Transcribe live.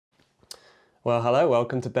Well, hello,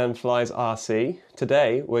 welcome to Ben Fly's RC.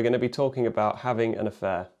 Today we're going to be talking about having an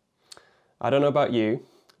affair. I don't know about you,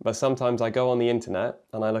 but sometimes I go on the internet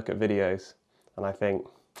and I look at videos and I think,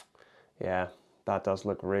 yeah, that does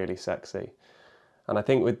look really sexy. And I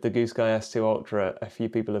think with the Goose Guy S2 Ultra, a few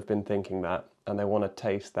people have been thinking that and they want to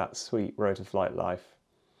taste that sweet Rotorflight life.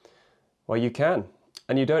 Well, you can,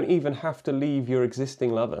 and you don't even have to leave your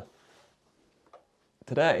existing lover.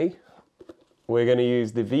 Today, we're going to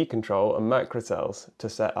use the V-Control and macro cells to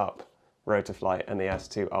set up Rotorflight and the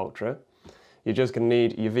S2 Ultra. You're just going to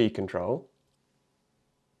need your V-Control,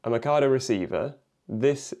 a Mikado receiver.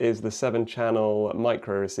 This is the 7-channel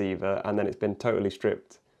micro receiver, and then it's been totally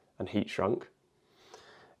stripped and heat shrunk.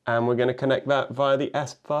 And we're going to connect that via the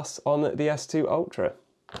S bus on the S2 Ultra.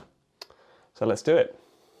 So let's do it.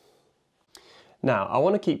 Now, I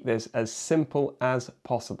want to keep this as simple as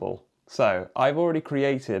possible. So I've already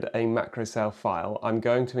created a macro cell file. I'm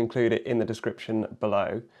going to include it in the description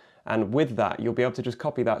below. And with that, you'll be able to just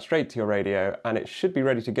copy that straight to your radio and it should be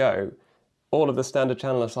ready to go. All of the standard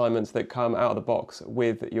channel assignments that come out of the box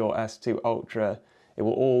with your S2 Ultra, it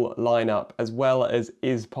will all line up as well as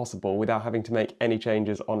is possible without having to make any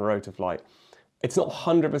changes on Rotorflight. It's not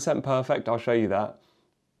 100% perfect, I'll show you that,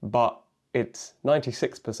 but it's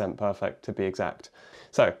 96% perfect to be exact.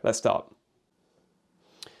 So let's start.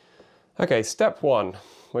 Okay, step one,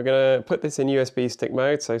 we're going to put this in USB stick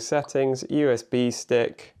mode, so settings, USB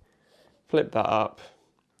stick, flip that up,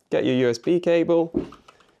 get your USB cable,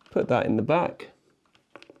 put that in the back.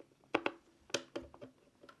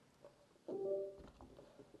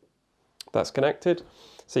 That's connected.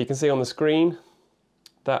 So you can see on the screen,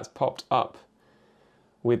 that's popped up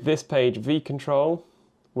with this page V-Control.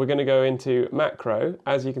 We're going to go into macro.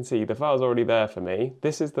 As you can see, the file's already there for me.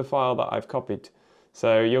 This is the file that I've copied.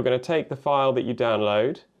 So you're going to take the file that you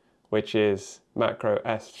download, which is macro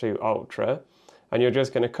S2 Ultra, and you're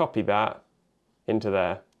just going to copy that into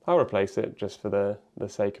there. I'll replace it just for the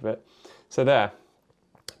sake of it. So there,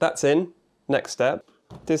 that's in. Next step,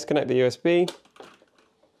 disconnect the USB.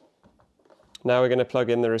 Now we're going to plug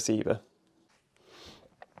in the receiver.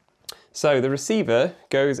 So the receiver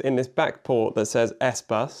goes in this back port that says S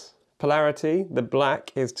bus. Polarity, the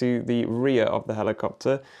black is to the rear of the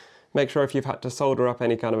helicopter. Make sure if you've had to solder up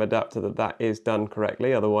any kind of adapter that is done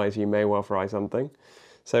correctly, otherwise you may well fry something.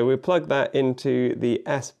 So we'll plug that into the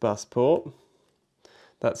S bus port.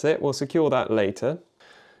 That's it, we'll secure that later.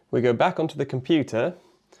 We go back onto the computer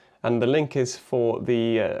and the link is for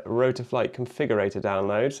the Rotorflight configurator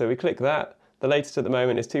download. So we click that. The latest at the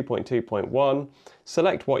moment is 2.2.1.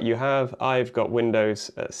 Select what you have. I've got Windows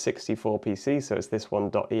 64 PC, so it's this one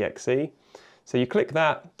 .exe. So you click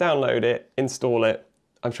that, download it, install it.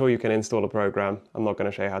 I'm sure you can install a program. I'm not going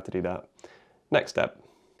to show you how to do that. Next step.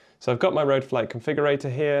 So I've got my Rotorflight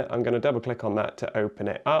configurator here. I'm going to double click on that to open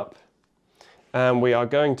it up. And we are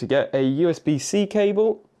going to get a USB-C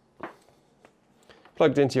cable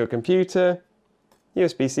plugged into your computer.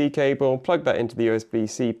 USB-C cable, plug that into the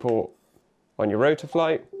USB-C port on your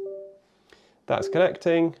Rotorflight. That's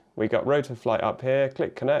connecting. We got Rotorflight up here.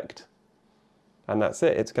 Click connect. And that's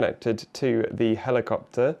it. It's connected to the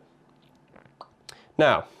helicopter.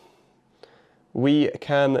 Now, we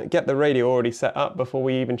can get the radio already set up before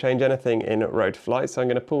we even change anything in Rotorflight, so I'm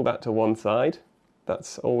going to pull that to one side.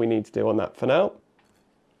 That's all we need to do on that for now.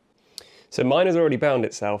 So mine has already bound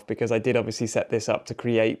itself because I did obviously set this up to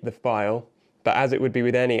create the file, but as it would be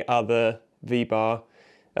with any other V-bar,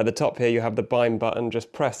 at the top here you have the bind button,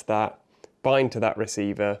 just press that, bind to that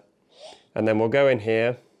receiver, and then we'll go in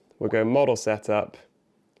here, we'll go model setup,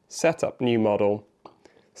 set up new model,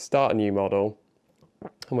 start a new model,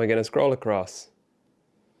 and we're going to scroll across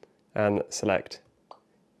and select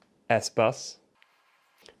S bus.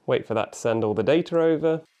 Wait for that to send all the data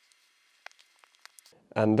over.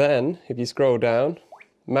 And then, if you scroll down,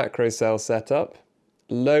 macro cell setup,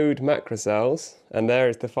 load macro cells, and there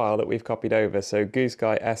is the file that we've copied over. So Goose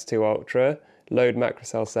Guy S2 Ultra, load macro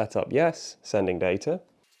cell setup, yes, sending data.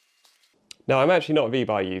 Now I'm actually not a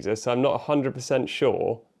V-bar user, so I'm not 100%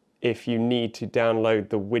 sure if you need to download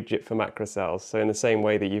the widget for macro cells. So in the same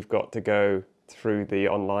way that you've got to go through the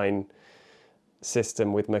online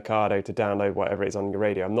system with Mikado to download whatever is on your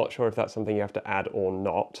radio. I'm not sure if that's something you have to add or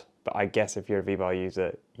not, but I guess if you're a V-bar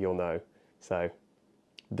user, you'll know. So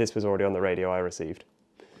this was already on the radio I received.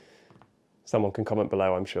 Someone can comment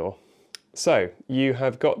below, I'm sure. So you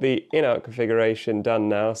have got the in-out configuration done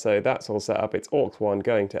now, so that's all set up. It's AUX1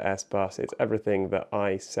 going to S bus. It's everything that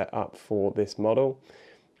I set up for this model.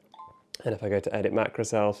 And if I go to edit macro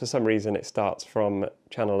cells, for some reason it starts from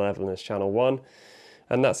channel 11 as channel 1.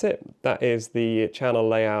 And that's it. That is the channel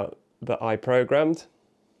layout that I programmed.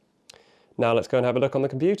 Now let's go and have a look on the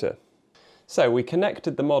computer. So we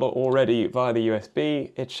connected the model already via the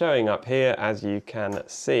USB. It's showing up here, as you can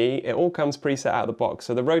see. It all comes preset out of the box,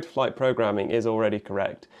 so the Rotorflight programming is already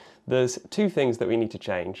correct. There's two things that we need to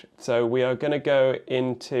change. So we are going to go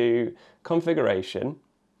into configuration,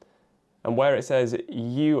 and where it says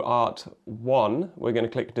UART1, we're going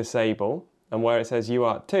to click disable, and where it says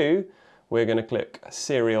UART2, we're going to click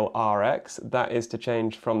serial RX. That is to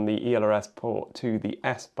change from the ELRS port to the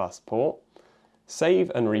S-Bus port.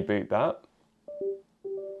 Save and reboot that.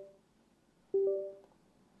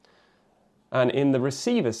 And in the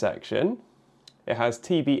receiver section, it has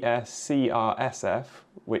TBS CRSF,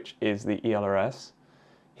 which is the ELRS.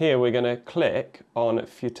 Here we're going to click on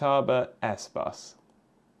Futaba S-Bus.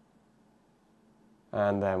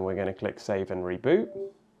 And then we're going to click Save and Reboot.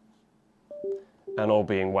 And all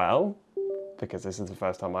being well, because this is the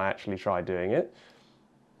first time I actually tried doing it,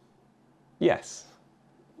 yes,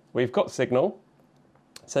 we've got signal.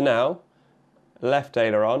 So now, left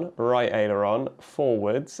aileron, right aileron,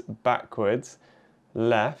 forwards, backwards,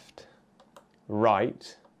 left,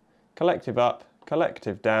 right, collective up,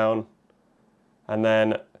 collective down, and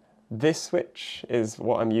then this switch is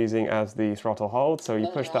what I'm using as the throttle hold. So you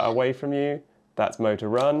push that away from you, that's motor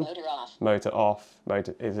run, motor off,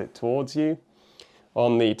 motor is it towards you.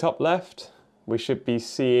 On the top left, we should be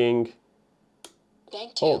seeing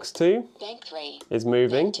aux 2 is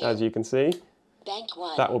moving, as you can see.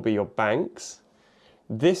 That will be your banks.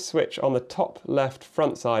 This switch on the top left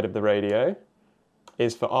front side of the radio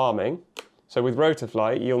is for arming. So with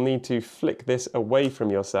Rotorflight, you'll need to flick this away from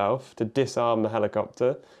yourself to disarm the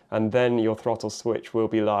helicopter, and then your throttle switch will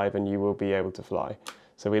be live and you will be able to fly.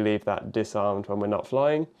 So we leave that disarmed when we're not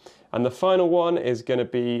flying. And the final one is going to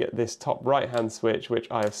be this top right-hand switch, which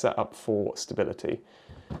I have set up for stability.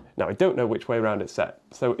 Now, I don't know which way around it's set.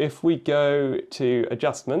 So if we go to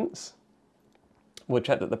adjustments, we'll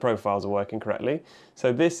check that the profiles are working correctly.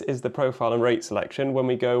 So this is the profile and rate selection. When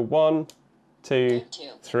we go 1, 2,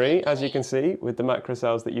 3, as you can see with the macro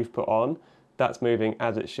cells that you've put on, that's moving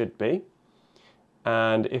as it should be.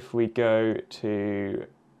 And if we go to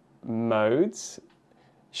modes,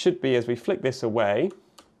 should be as we flick this away,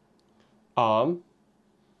 arm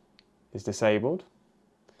is disabled.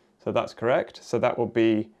 So that's correct. So that will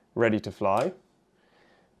be ready to fly.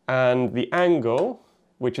 And the angle,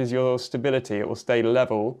 which is your stability, it will stay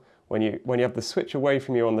level. When you have the switch away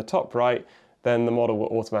from you on the top right, then the model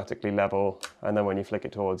will automatically level, and then when you flick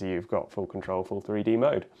it towards you, you've got full control, full 3D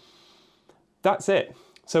mode. That's it.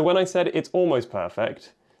 So when I said it's almost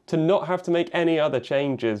perfect, to not have to make any other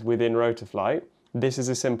changes within Rotorflight, this is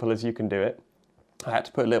as simple as you can do it. I had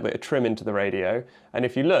to put a little bit of trim into the radio, and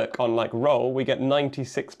if you look on like roll, we get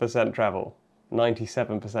 96% travel.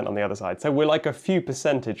 97% on the other side. So we're like a few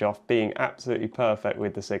percentage off being absolutely perfect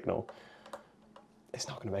with the signal. It's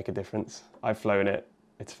not going to make a difference. I've flown it.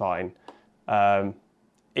 It's fine.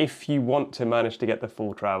 If you want to manage to get the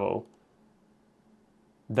full travel,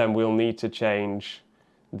 then we'll need to change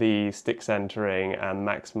the stick centering and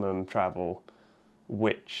maximum travel,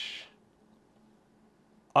 which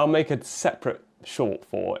I'll make a separate short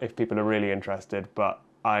for if people are really interested, but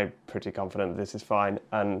I'm pretty confident that this is fine.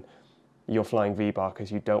 And you're flying V-bar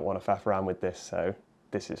because you don't want to faff around with this, so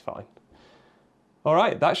this is fine. All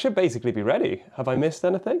right, that should basically be ready. Have I missed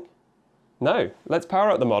anything? No. Let's power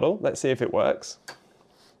up the model. Let's see if it works.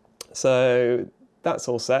 So that's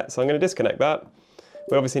all set. So I'm going to disconnect that.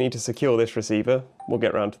 We obviously need to secure this receiver. We'll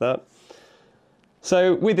get around to that.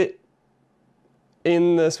 So with it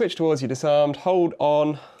in the switch towards you disarmed, hold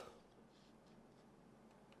on.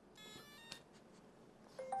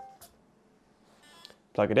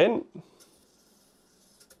 Plug it in.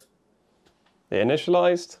 It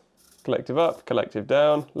initialized, collective up, collective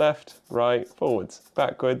down, left, right, forwards,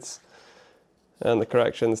 backwards, and the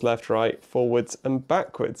corrections left, right, forwards, and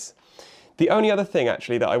backwards. The only other thing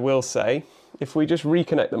actually that I will say, if we just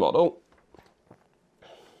reconnect the model,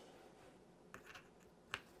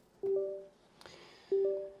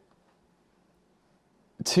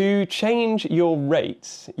 to change your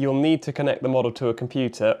rates, you'll need to connect the model to a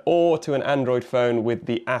computer or to an Android phone with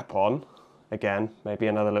the app on. Again, maybe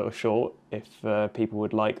another little short if people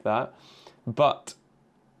would like that. But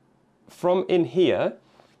from in here,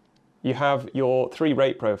 you have your 3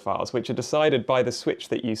 rate profiles, which are decided by the switch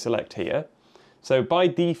that you select here. So by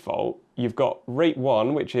default, you've got rate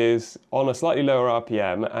 1, which is on a slightly lower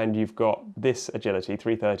RPM, and you've got this agility,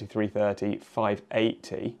 330, 330,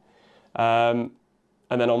 580. And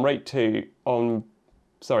then on rate 2, 2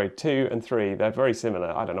 and 3, they're very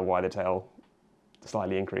similar. I don't know why the tail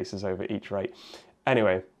slightly increases over each rate.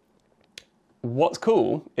 Anyway, what's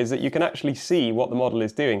cool is that you can actually see what the model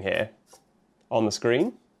is doing here. on the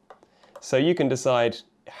screen. So you can decide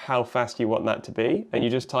how fast you want that to be, and you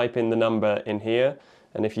just type in the number in here.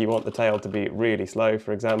 And if you want the tail to be really slow,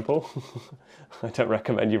 for example, I don't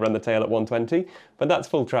recommend you run the tail at 120, but that's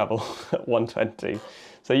full travel at 120.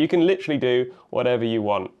 So you can literally do whatever you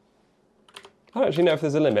want. I don't actually know if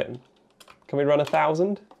there's a limit. Can we run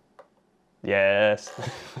 1,000? Yes.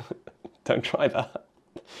 Don't try that.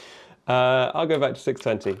 I'll go back to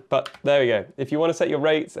 620, but there we go. If you want to set your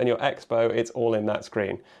rates and your expo, it's all in that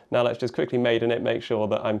screen. Now let's just quickly maiden it, make sure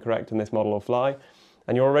that I'm correct and this model will fly,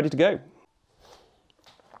 and you're all ready to go.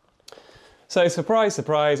 So surprise,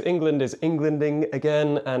 surprise, England is Englanding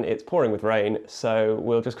again, and it's pouring with rain, so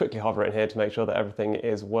we'll just quickly hover it here to make sure that everything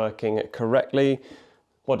is working correctly.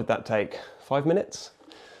 What did that take? 5 minutes?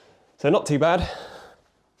 So not too bad.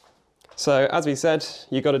 So as we said,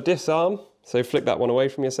 you've got to disarm, so flick that one away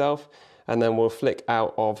from yourself, and then we'll flick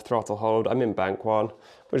out of throttle hold. I'm in bank 1.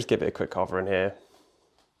 We'll just give it a quick hover in here.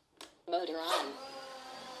 Motor on.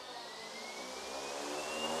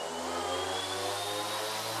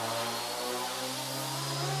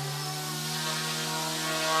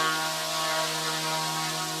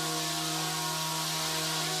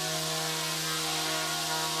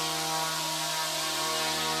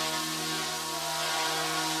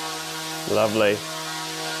 Lovely.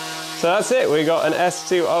 So that's it, we got an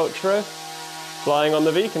S2 Ultra flying on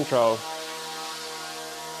the V control.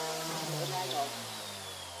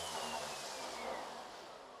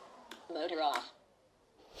 Motor off.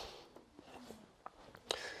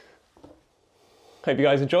 Hope you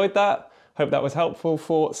guys enjoyed that. Hope that was helpful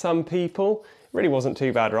for some people. It really wasn't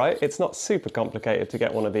too bad, right? It's not super complicated to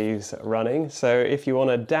get one of these running. So if you want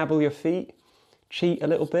to dabble your feet, cheat a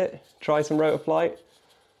little bit, try some Rotorflight,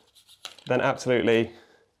 then absolutely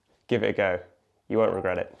give it a go. You won't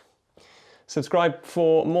regret it. Subscribe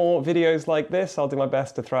for more videos like this. I'll do my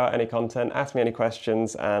best to throw out any content, ask me any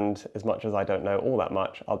questions, and as much as I don't know all that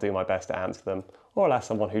much, I'll do my best to answer them, or I'll ask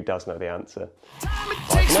someone who does know the answer.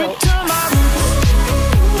 Bye for now.